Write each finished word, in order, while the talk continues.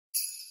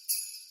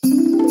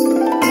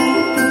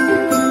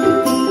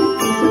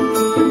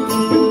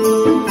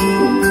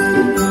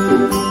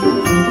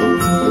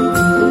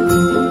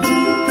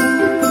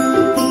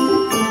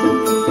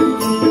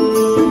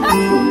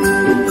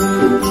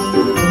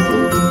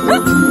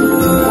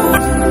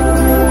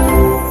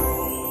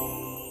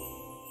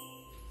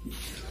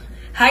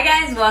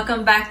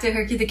welcome back to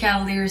Herky the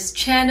Cavalier's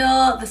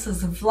channel. This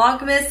is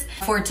Vlogmas.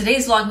 For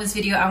today's Vlogmas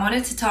video, I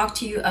wanted to talk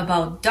to you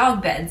about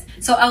dog beds.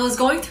 So I was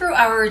going through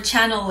our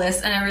channel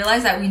list and I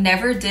realized that we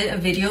never did a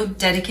video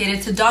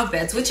dedicated to dog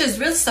beds, which is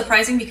really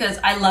surprising because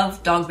I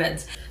love dog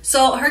beds.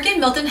 So Herky and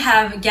Milton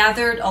have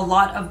gathered a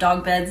lot of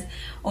dog beds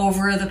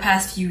over the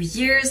past few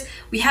years.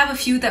 We have a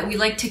few that we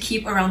like to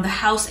keep around the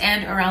house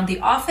and around the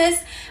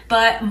office,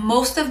 but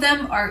most of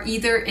them are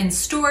either in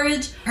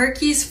storage.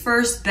 Herky's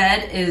first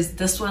bed is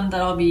this one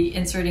that I'll be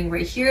inserting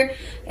right here.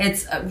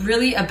 It's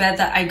really a bed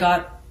that I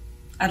got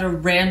at a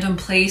random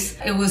place.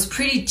 It was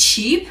pretty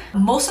cheap.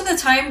 Most of the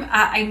time,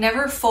 I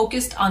never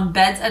focused on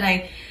beds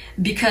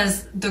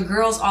because the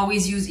girls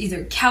always use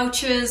either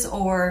couches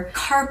or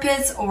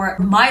carpets or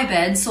my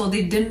bed, so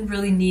they didn't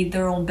really need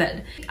their own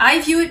bed.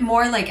 I view it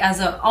more like as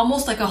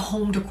almost like a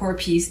home decor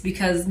piece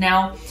because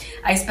now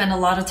I spend a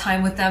lot of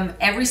time with them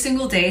every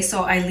single day,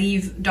 so I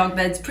leave dog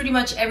beds pretty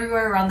much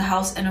everywhere around the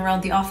house and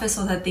around the office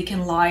so that they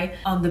can lie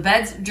on the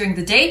beds during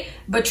the day.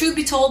 But truth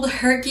be told,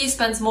 Herky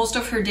spends most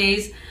of her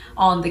days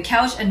on the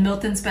couch and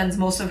Milton spends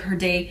most of her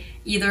day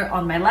either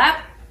on my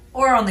lap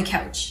or on the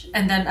couch,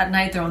 and then at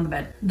night they're on the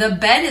bed. The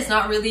bed is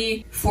not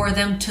really for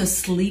them to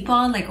sleep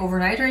on like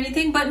overnight or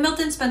anything, but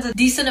Milton spends a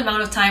decent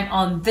amount of time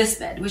on this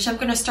bed, which I'm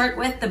gonna start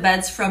with the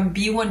beds from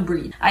B1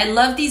 Breed. I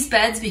love these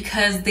beds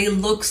because they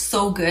look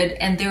so good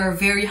and they're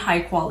very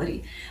high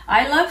quality.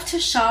 I love to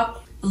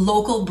shop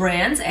local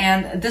brands,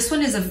 and this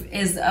one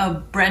is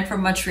a brand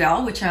from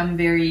Montreal, which I'm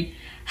very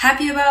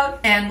happy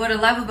about. And what I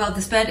love about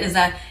this bed is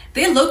that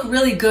they look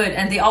really good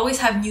and they always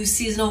have new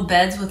seasonal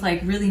beds with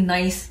like really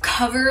nice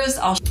covers.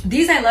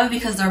 These I love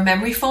because they're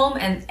memory foam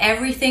and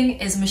everything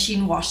is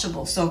machine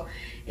washable. So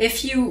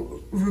if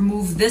you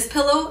remove this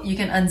pillow, you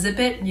can unzip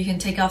it, you can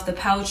take off the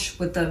pouch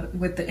with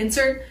the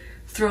insert,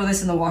 throw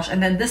this in the wash,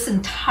 and then this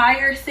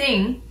entire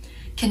thing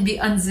can be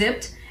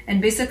unzipped.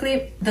 And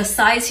basically the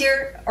size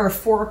here are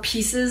 4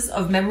 pieces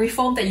of memory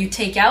foam that you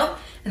take out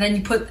and then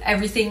you put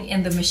everything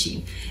in the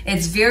machine.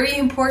 It's very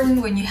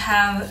important when you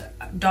have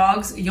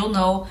dogs, you'll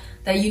know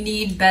that you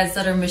need beds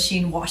that are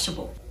machine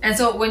washable. And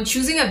so when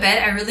choosing a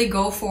bed, I really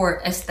go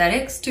for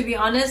aesthetics, to be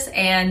honest,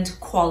 and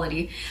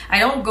quality. I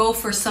don't go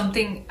for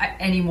something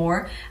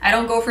anymore. I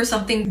don't go for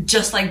something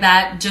just like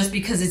that just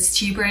because it's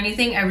cheap or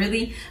anything. I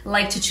really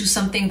like to choose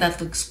something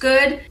that looks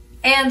good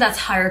and that's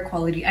higher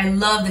quality. I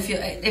love the feel.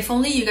 If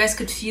only you guys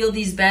could feel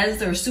these beds.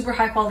 They're super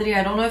high quality.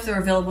 I don't know if they're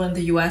available in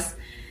the US.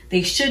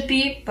 They should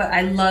be, but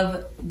I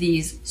love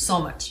these so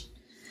much.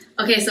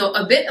 Okay, so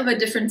a bit of a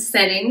different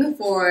setting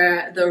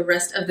for the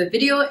rest of the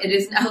video. It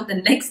is now the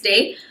next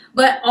day,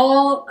 but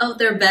all of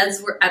their beds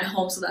were at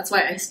home, so that's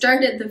why I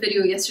started the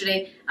video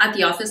yesterday at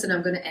the office and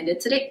I'm going to end it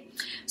today.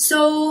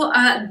 So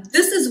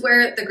this is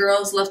where the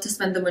girls love to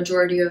spend the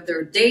majority of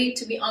their day,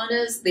 to be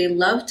honest. They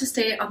love to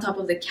stay on top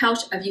of the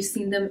couch. Have you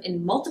seen them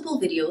in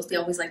multiple videos? They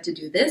always like to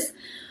do this,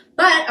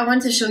 but I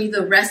wanted to show you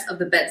the rest of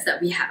the beds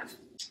that we have.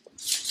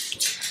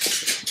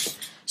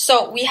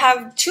 So we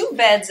have 2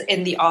 beds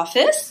in the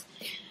office.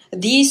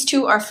 These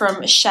 2 are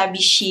from Shabby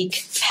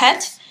Chic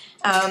Pet.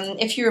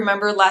 If you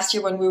remember last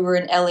year when we were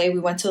in LA, we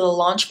went to the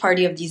launch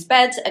party of these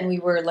beds and we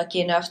were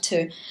lucky enough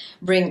to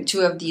bring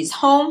 2 of these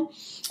home.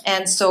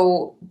 And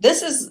so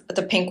this is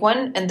the pink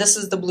one and this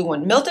is the blue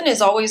one. Milton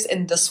is always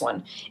in this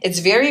one. It's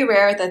very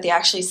rare that they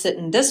actually sit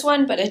in this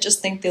one, but I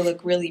just think they look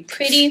really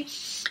pretty.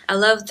 I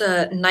love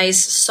the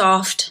nice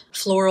soft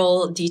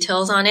floral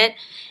details on it.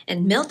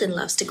 And Milton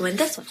loves to go in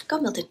this one.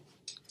 Go, Milton.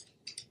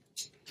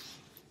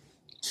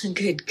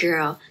 Good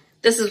girl.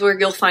 This is where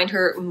you'll find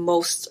her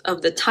most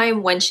of the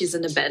time when she's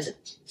in the bed.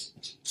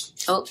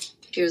 Oh,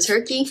 here's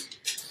Herky.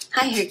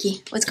 Hi,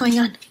 Herky. What's going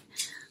on?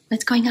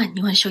 What's going on?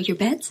 You want to show your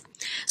beds?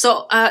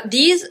 So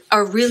these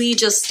are really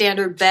just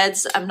standard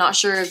beds. I'm not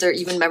sure if they're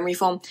even memory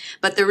foam,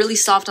 but they're really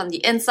soft on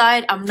the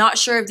inside. I'm not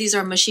sure if these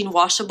are machine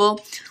washable.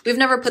 We've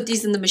never put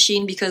these in the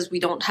machine because we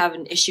don't have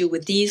an issue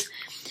with these.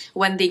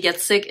 When they get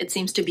sick, it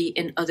seems to be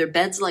in other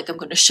beds like I'm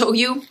going to show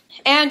you.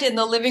 And in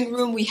the living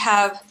room, we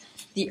have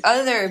the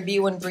other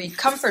B1 Breed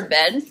comfort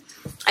bed.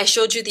 I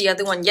showed you the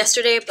other one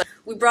yesterday, but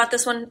we brought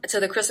this one to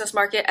the Christmas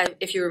market,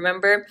 if you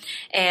remember,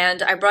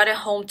 and I brought it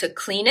home to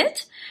clean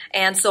it.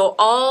 And so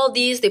all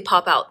these, they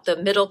pop out. The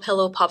middle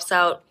pillow pops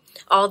out.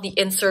 All the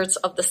inserts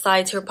of the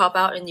sides here pop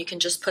out, and you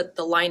can just put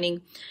the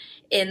lining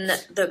in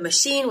the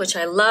machine, which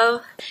I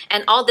love.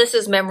 And all this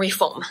is memory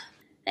foam.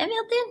 Hey,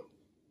 Milton.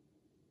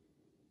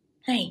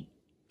 Hey.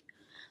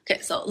 Okay,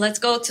 so let's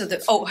go to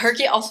the... Oh,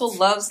 Herky also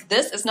loves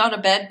this. It's not a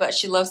bed, but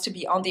she loves to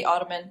be on the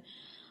ottoman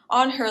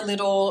on her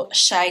little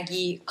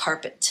shaggy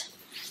carpet.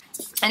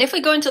 And if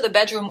we go into the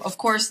bedroom, of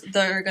course,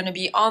 they're going to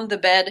be on the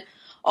bed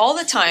all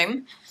the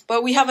time.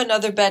 But we have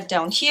another bed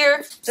down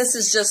here. This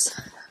is just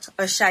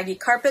a shaggy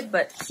carpet,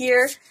 but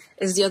here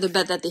is the other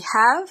bed that they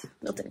have.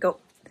 Milton, go.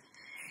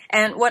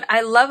 And what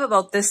I love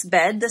about this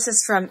bed, this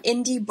is from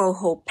Indie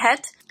Boho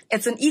Pet.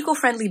 It's an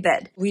eco-friendly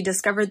bed. We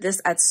discovered this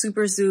at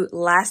Super Zoo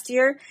last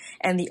year,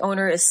 and the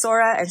owner is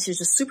Sora, and she's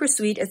just super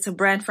sweet. It's a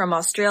brand from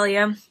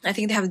Australia. I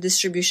think they have a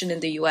distribution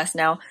in the US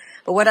now.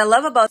 But what I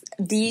love about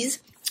these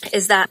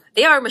is that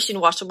they are machine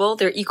washable,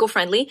 they're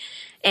eco-friendly,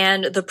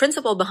 and the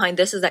principle behind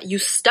this is that you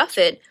stuff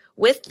it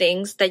with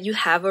things that you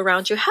have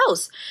around your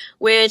house,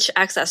 which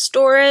acts as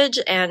storage,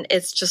 and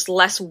it's just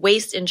less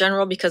waste in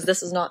general because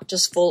this is not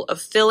just full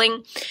of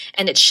filling,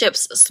 and it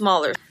ships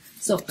smaller.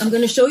 So I'm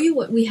going to show you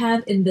what we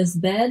have in this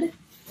bed.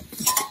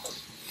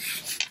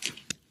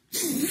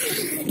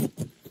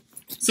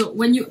 So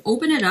when you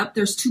open it up,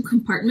 there's 2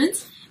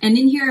 compartments, and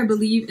in here I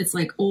believe it's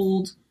like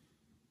old...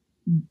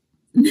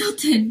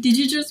 Milton, did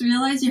you just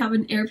realize you have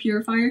an air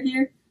purifier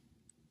here?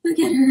 Look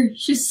at her.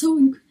 She's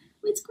so...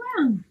 What's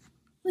ground?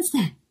 What's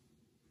that?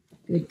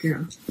 Good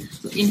girl.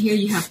 So in here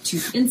you have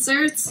 2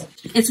 inserts.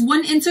 It's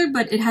 1 insert,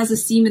 but it has a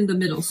seam in the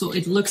middle. So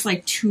it looks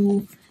like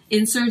 2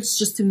 inserts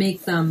just to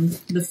make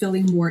the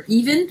filling more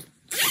even.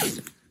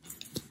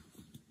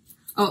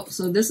 Oh,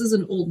 so this is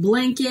an old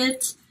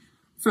blanket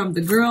from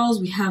the girls.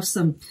 We have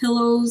some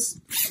pillows.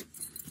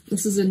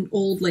 This is an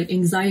old like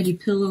anxiety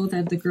pillow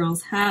that the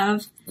girls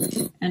have.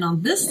 And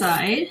on this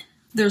side,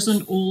 there's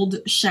an old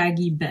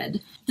shaggy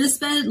bed. This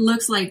bed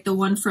looks like the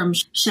one from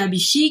Shabby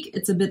Chic.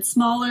 It's a bit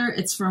smaller.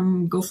 It's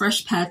from Go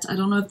Fresh Pet. I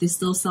don't know if they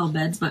still sell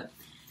beds, but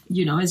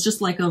you know, it's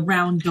just like a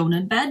round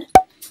donut bed.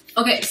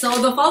 Okay,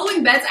 so the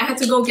following beds, I had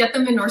to go get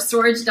them in our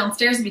storage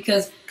downstairs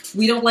because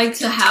we don't like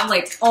to have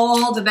like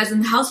all the beds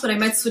in the house, but I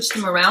might switch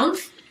them around.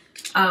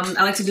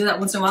 I like to do that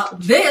once in a while.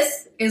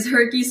 This is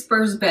Herky's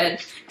first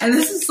bed. And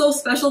this is so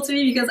special to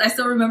me because I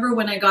still remember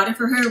when I got it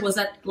for her, it was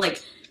at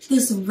like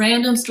this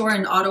random store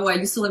in Ottawa. I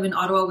used to live in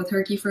Ottawa with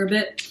Herky for a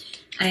bit.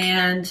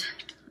 And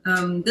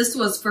this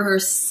was for her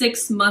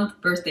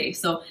 6-month birthday.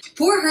 So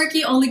poor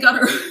Herky only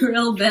got a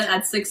real bed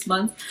at 6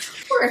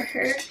 months. Poor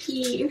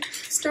Herky.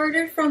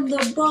 Started from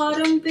the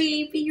bottom,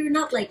 baby. You're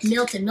not like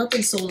Milton.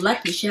 Milton's so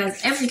lucky. She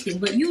has everything,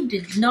 but you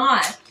did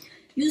not.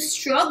 You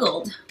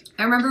struggled.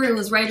 I remember it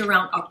was right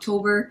around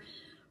October,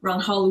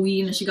 around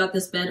Halloween, and she got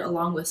this bed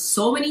along with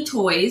so many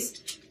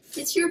toys.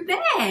 It's your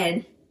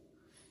bed.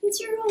 It's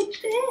your old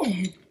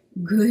bed.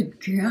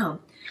 Good girl.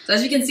 So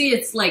as you can see,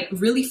 it's like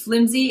really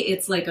flimsy.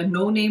 It's like a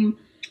no-name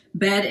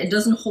bed. It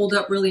doesn't hold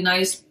up really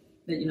nice.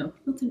 But you know,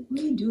 Milton,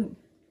 what are you doing?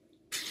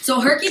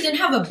 So Herky didn't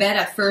have a bed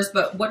at first,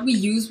 but what we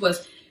used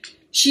was,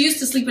 she used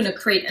to sleep in a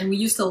crate and we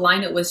used to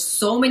line it with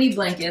so many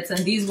blankets,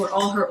 and these were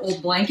all her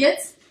old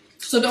blankets.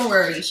 So don't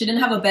worry, she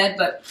didn't have a bed,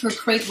 but her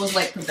crate was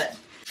like her bed.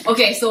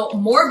 Okay, so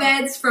more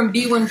beds from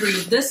B1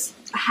 Breed. This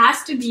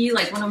has to be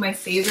like one of my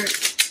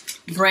favorite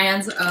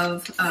brands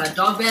of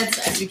dog beds.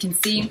 As you can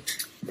see,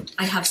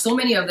 I have so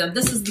many of them.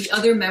 This is the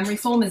other memory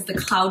foam, is the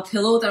cloud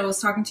pillow that I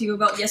was talking to you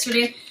about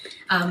yesterday.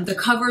 The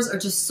covers are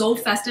just so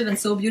festive and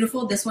so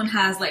beautiful. This one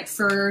has like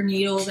fir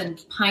needles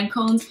and pine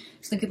cones.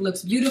 I think it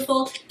looks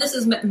beautiful. This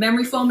is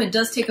memory foam. It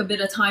does take a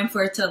bit of time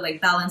for it to like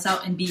balance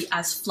out and be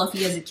as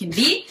fluffy as it can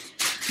be.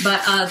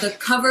 But the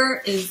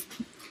cover is,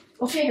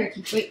 okay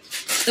Herky, wait.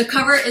 The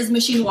cover is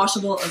machine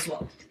washable as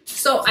well.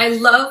 So I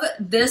love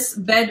this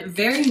bed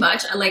very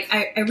much.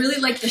 I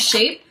really like the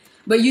shape,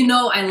 but you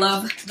know I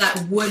love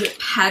that wood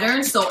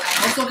pattern. So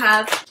I also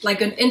have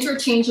like an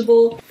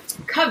interchangeable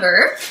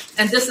cover,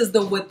 and this is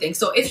the wood thing.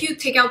 So if you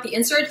take out the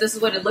insert, this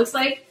is what it looks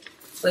like.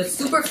 So it's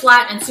super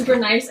flat and super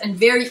nice and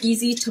very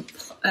easy to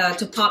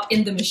pop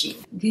in the machine.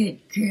 Good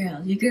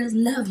girl, you girls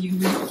love your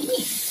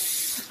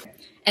machine.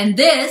 And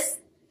this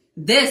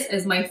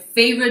is my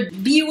favorite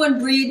B1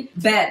 Breed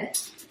bed.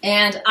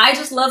 And I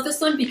just love this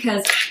one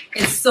because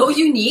it's so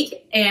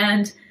unique,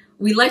 and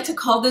we like to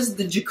call this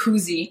the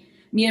jacuzzi.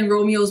 Me and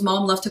Romeo's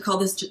mom love to call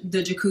this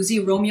the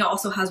jacuzzi. Romeo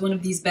also has one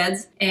of these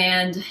beds,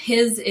 and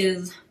his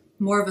is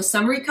more of a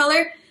summery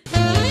color.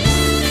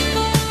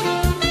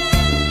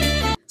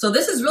 So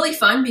this is really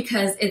fun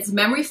because it's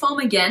memory foam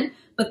again,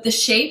 but the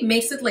shape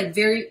makes it like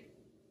very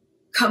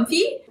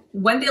comfy.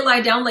 When they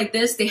lie down like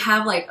this, they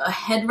have like a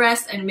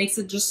headrest and it makes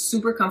it just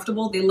super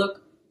comfortable. They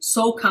look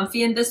so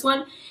comfy in this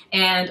one.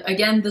 And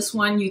again, this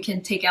one, you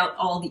can take out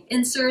all the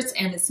inserts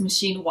and it's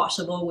machine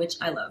washable, which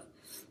I love.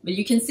 But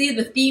you can see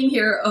the theme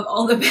here of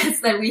all the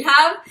beds that we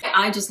have.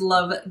 I just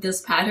love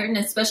this pattern,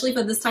 especially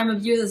for this time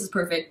of year. This is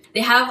perfect.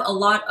 They have a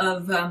lot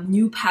of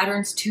new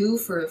patterns too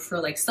for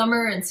like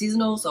summer and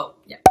seasonal, so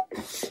yeah.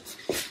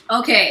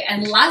 Okay,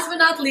 and last but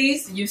not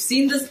least, you've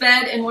seen this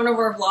bed in one of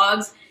our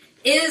vlogs,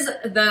 is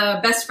the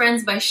Best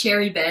Friends by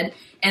Sherry bed.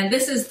 And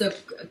this is the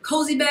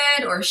cozy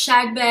bed or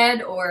shag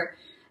bed or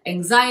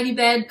anxiety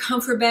bed,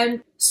 comfort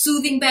bed,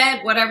 soothing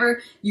bed,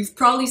 whatever. You've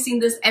probably seen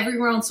this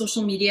everywhere on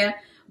social media.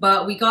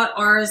 But we got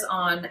ours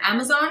on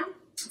Amazon.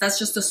 That's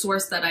just a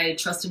source that I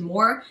trusted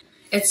more.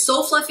 It's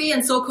so fluffy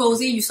and so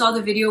cozy. You saw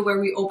the video where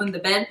we opened the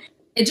bed.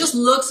 It just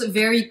looks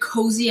very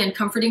cozy and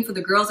comforting for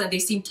the girls, and they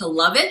seem to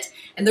love it.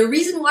 And the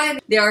reason why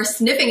they are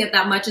sniffing it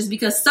that much is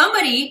because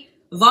somebody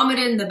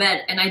vomited in the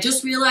bed. And I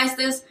just realized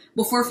this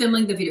before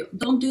filming the video.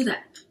 Don't do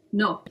that.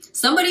 No.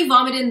 Somebody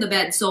vomited in the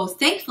bed. So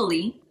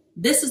thankfully,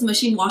 this is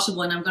machine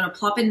washable, and I'm gonna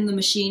plop it in the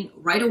machine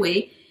right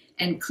away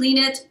and clean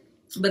it.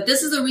 But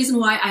this is the reason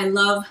why I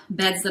love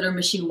beds that are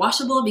machine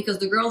washable, because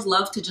the girls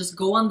love to just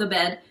go on the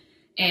bed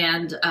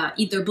and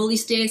eat their bully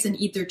sticks and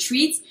eat their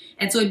treats.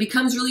 And so it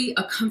becomes really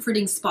a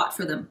comforting spot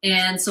for them.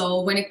 And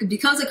so when it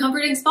becomes a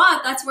comforting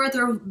spot, that's where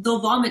they'll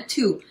vomit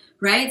too,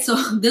 right? So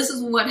this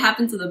is what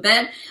happened to the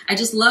bed. I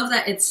just love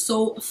that it's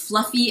so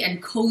fluffy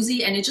and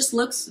cozy, and it just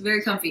looks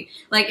very comfy.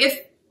 Like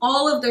if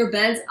all of their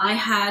beds I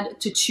had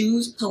to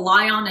choose to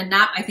lie on and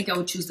nap, I think I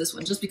would choose this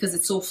one just because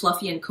it's so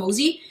fluffy and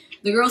cozy.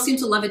 The girls seem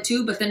to love it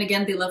too, but then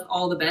again, they love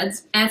all the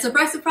beds. And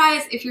surprise,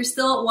 surprise, if you're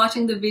still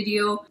watching the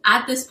video,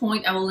 at this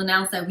point, I will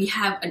announce that we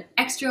have an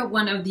extra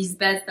one of these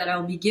beds that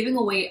I'll be giving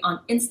away on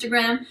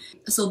Instagram.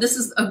 So this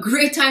is a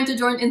great time to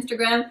join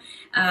Instagram.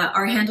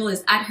 Our handle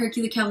is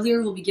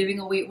 @HerkyCavalier. We'll be giving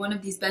away one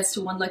of these beds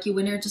to one lucky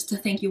winner just to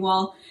thank you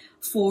all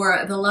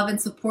for the love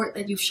and support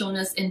that you've shown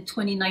us in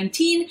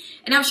 2019.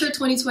 And I'm sure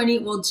 2020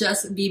 will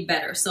just be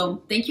better.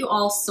 So thank you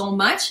all so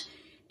much.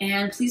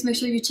 And please make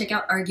sure you check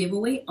out our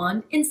giveaway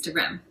on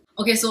Instagram.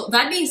 Okay, so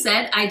that being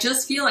said, I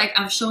just feel like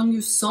I've shown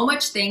you so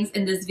much things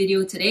in this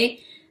video today.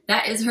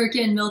 That is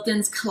Herky and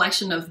Milton's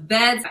collection of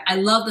beds. I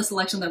love the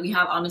selection that we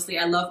have, honestly.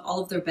 I love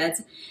all of their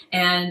beds.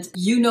 And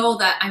you know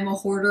that I'm a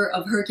hoarder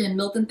of Herky and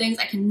Milton things.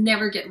 I can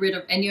never get rid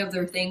of any of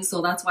their things,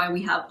 so that's why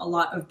we have a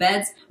lot of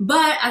beds.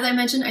 But as I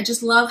mentioned, I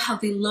just love how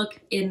they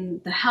look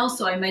in the house,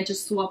 so I might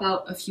just swap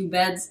out a few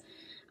beds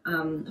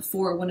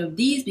for one of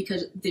these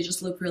because they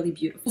just look really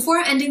beautiful. Before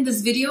ending this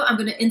video, I'm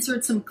going to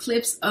insert some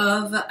clips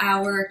of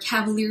our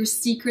Cavalier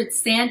Secret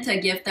Santa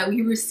gift that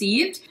we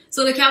received.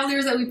 So the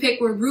Cavaliers that we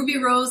picked were Ruby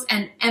Rose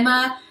and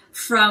Emma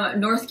from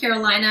North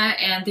Carolina,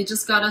 and they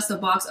just got us a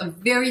box of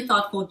very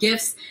thoughtful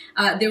gifts.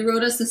 They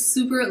wrote us a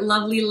super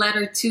lovely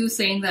letter too,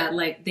 saying that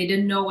like they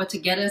didn't know what to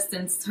get us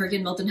since Herky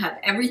and Milton have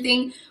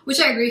everything, which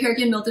I agree,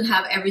 Herky and Milton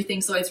have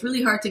everything, so it's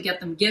really hard to get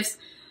them gifts.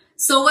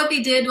 So what they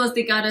did was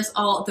they got us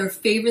all their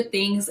favorite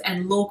things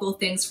and local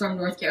things from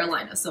North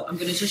Carolina. So I'm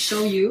gonna just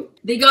show you.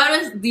 They got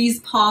us these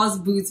paws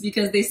boots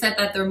because they said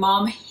that their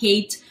mom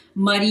hates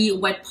muddy,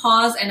 wet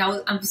paws, and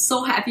I'm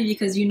so happy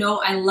because you know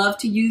I love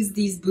to use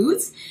these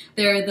boots.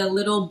 They're the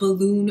little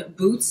balloon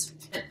boots.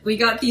 We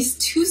got these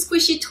two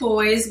squishy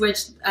toys,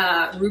 which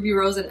Ruby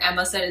Rose and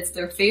Emma said it's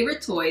their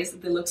favorite toys.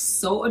 They look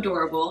so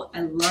adorable.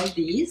 I love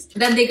these.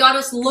 Then they got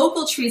us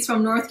local treats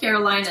from North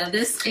Carolina.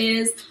 This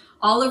is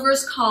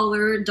Oliver's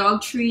Collar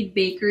Dog Treat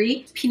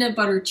Bakery peanut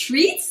butter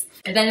treats.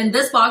 And then in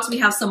this box, we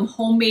have some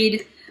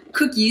homemade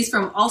cookies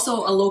from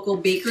also a local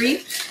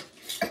bakery.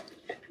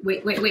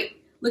 Wait.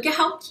 Look at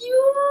how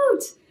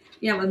cute.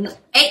 Yeah, well, no.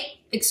 Hey,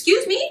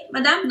 excuse me,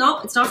 madam.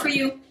 No, it's not for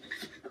you.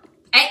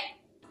 Hey.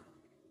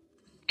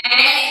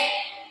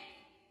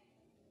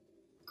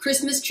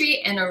 Christmas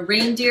tree and a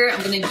reindeer.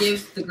 I'm gonna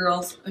give the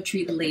girls a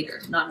treat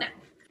later, not now.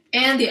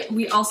 And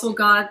we also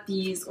got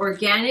these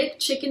organic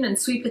chicken and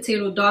sweet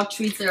potato dog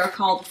treats that are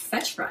called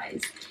Fetch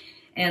Fries.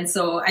 And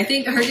so I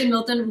think Herky and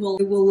Milton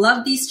will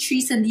love these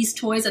treats and these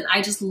toys, and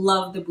I just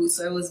love the boots.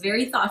 So it was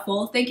very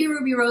thoughtful. Thank you,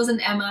 Ruby Rose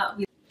and Emma.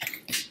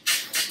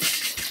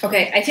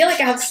 Okay, I feel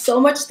like I have so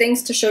much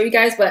things to show you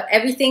guys, but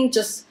everything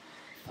just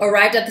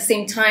arrived at the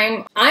same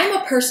time. I'm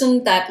a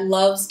person that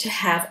loves to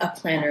have a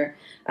planner.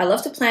 I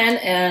love to plan,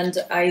 and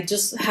I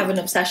just have an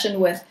obsession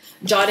with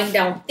jotting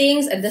down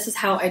things, and this is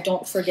how I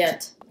don't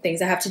forget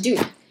things I have to do.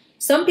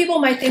 Some people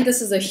might think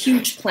this is a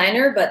huge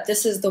planner, but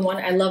this is the one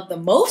I love the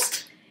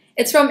most.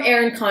 It's from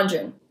Erin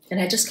Condren, and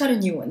I just got a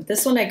new one.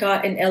 This one I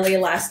got in LA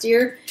last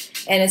year,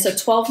 and it's a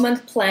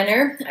 12-month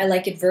planner. I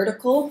like it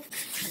vertical,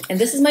 and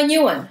this is my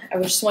new one.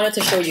 I just wanted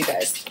to show you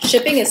guys.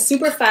 Shipping is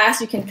super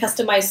fast. You can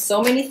customize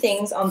so many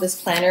things on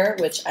this planner,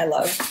 which I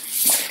love.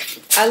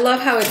 I love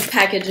how it's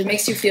packaged. It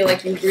makes you feel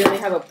like you really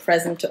have a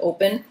present to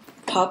open.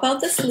 Pop out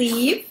the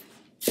sleeve.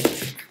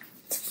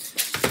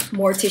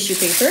 More tissue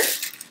paper.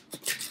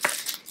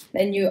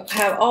 Then you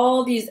have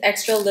all these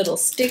extra little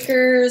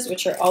stickers,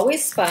 which are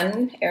always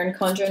fun. Erin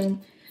Condren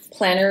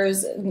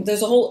planners.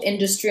 There's a whole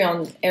industry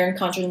on Erin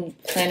Condren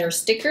planner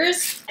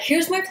stickers.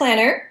 Here's my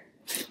planner.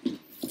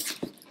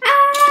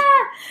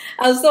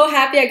 I was so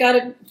happy I got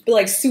it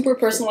like super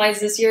personalized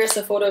this year. It's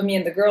a photo of me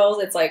and the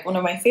girls. It's like one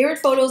of my favorite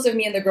photos of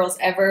me and the girls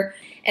ever.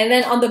 And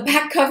then on the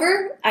back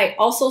cover, I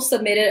also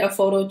submitted a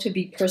photo to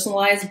be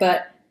personalized,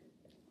 but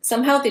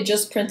somehow they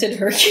just printed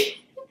Herky.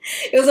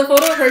 It was a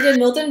photo of Herky and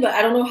Milton, but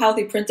I don't know how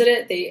they printed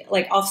it. They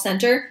like off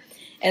center,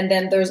 and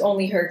then there's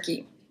only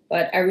Herky.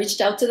 But I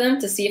reached out to them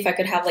to see if I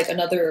could have like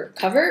another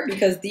cover,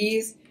 because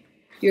these,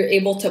 you're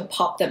able to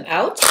pop them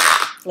out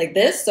like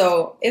this.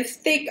 So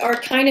if they are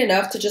kind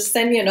enough to just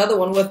send me another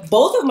one with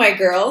both of my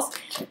girls,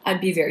 I'd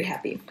be very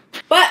happy.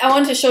 But I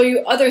wanted to show you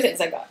other things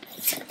I got.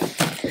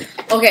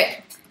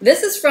 Okay,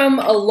 this is from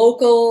a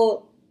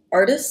local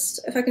artist,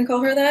 if I can call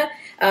her that,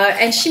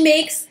 and she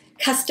makes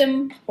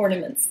custom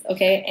ornaments,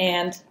 okay?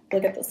 And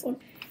look at this one.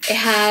 It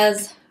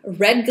has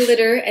red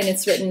glitter and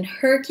it's written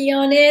Herky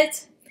on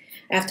it.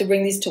 I have to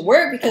bring these to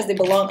work because they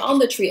belong on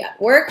the tree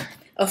at work.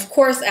 Of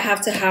course, I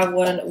have to have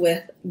one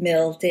with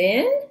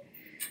Milton.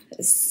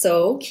 It's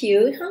so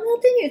cute. Huh,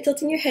 Milton? You're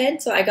tilting your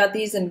head. So I got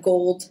these in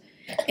gold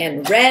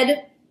and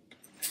red.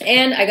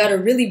 And I got a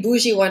really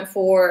bougie one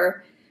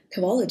for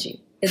Cavalier.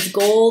 It's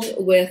gold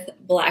with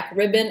black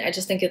ribbon. I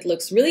just think it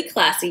looks really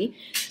classy.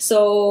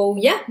 So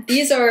yeah,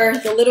 these are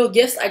the little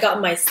gifts I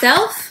got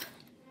myself.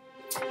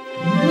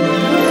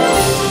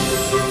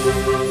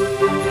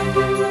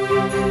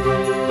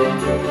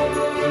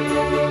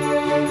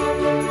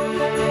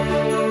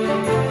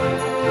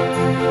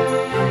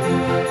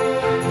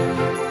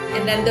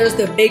 And then there's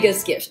the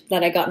biggest gift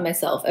that I got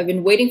myself. I've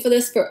been waiting for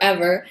this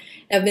forever.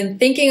 I've been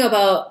thinking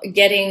about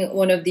getting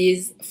one of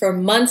these for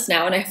months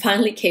now, and I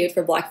finally caved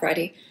for Black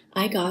Friday.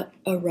 I got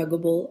a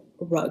ruggable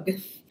rug.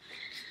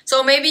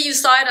 So maybe you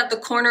saw it at the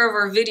corner of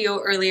our video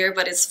earlier,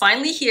 but it's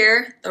finally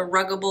here, the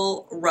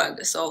ruggable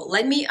rug. So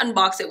let me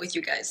unbox it with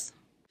you guys.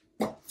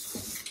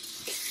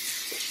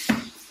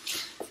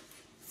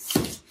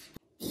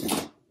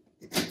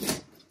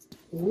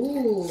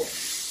 Ooh.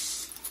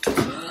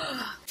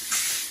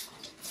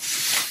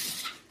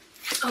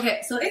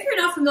 Okay, so if you're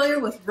not familiar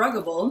with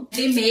Ruggable,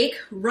 they make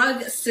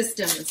rug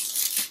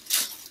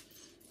systems.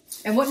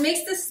 And what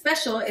makes this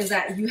special is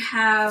that you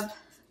have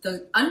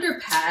the under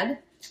pad,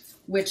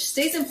 which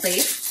stays in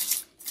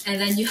place,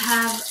 and then you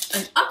have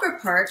an upper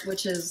part,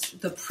 which is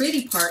the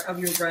pretty part of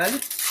your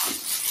rug.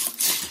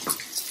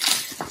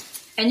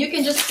 And you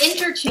can just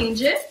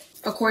interchange it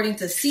according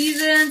to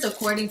seasons,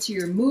 according to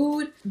your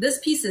mood. This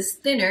piece is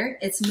thinner,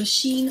 it's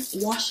machine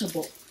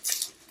washable.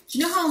 Do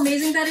you know how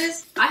amazing that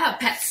is? I have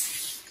pets.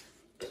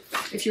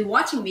 If you're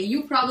watching me,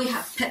 you probably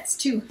have pets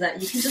too,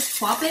 that you can just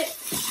plop it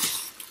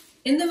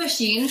in the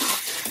machine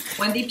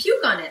when they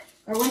puke on it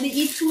or when they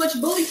eat too much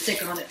bully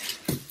stick on it,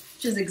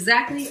 which is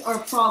exactly our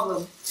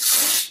problem.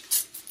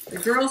 The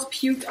girls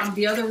puked on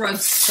the other rug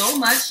so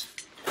much.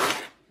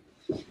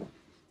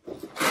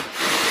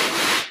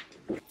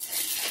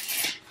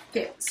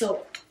 Okay,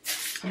 so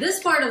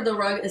this part of the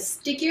rug is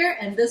stickier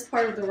and this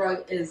part of the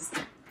rug is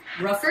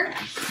rougher.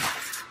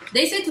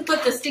 They say to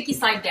put the sticky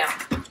side down.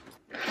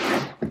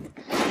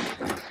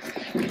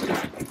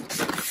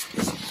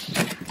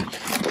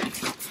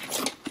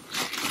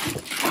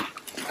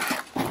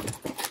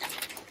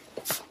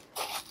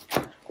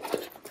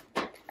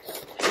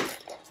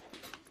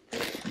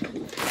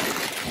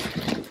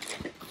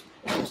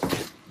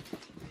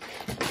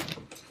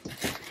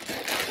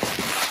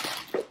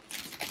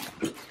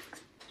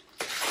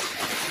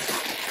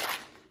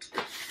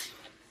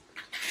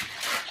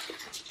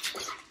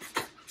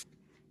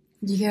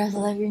 Do you guys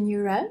love your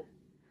new rug?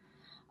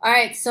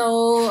 Alright,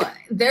 so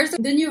there's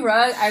the new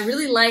rug. I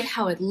really like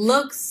how it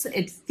looks.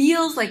 It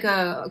feels like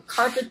a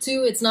carpet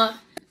too.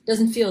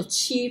 Doesn't feel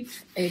cheap.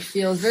 It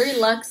feels very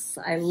luxe.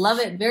 I love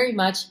it very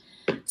much.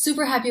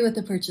 Super happy with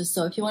the purchase.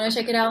 So if you want to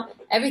check it out,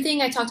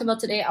 everything I talked about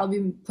today, I'll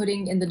be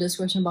putting in the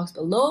description box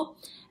below.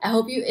 I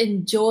hope you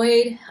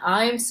enjoyed.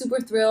 I'm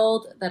super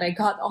thrilled that I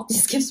got all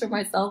these gifts for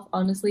myself,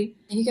 honestly.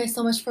 Thank you guys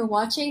so much for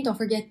watching. Don't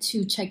forget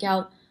to check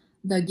out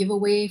the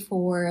giveaway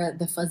for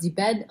the fuzzy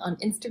bed on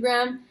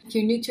Instagram. If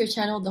you're new to our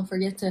channel, don't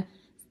forget to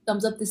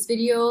thumbs up this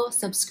video,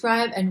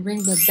 subscribe, and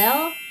ring the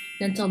bell.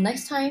 And until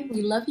next time,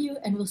 we love you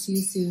and we'll see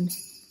you soon.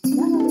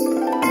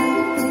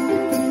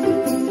 Bye.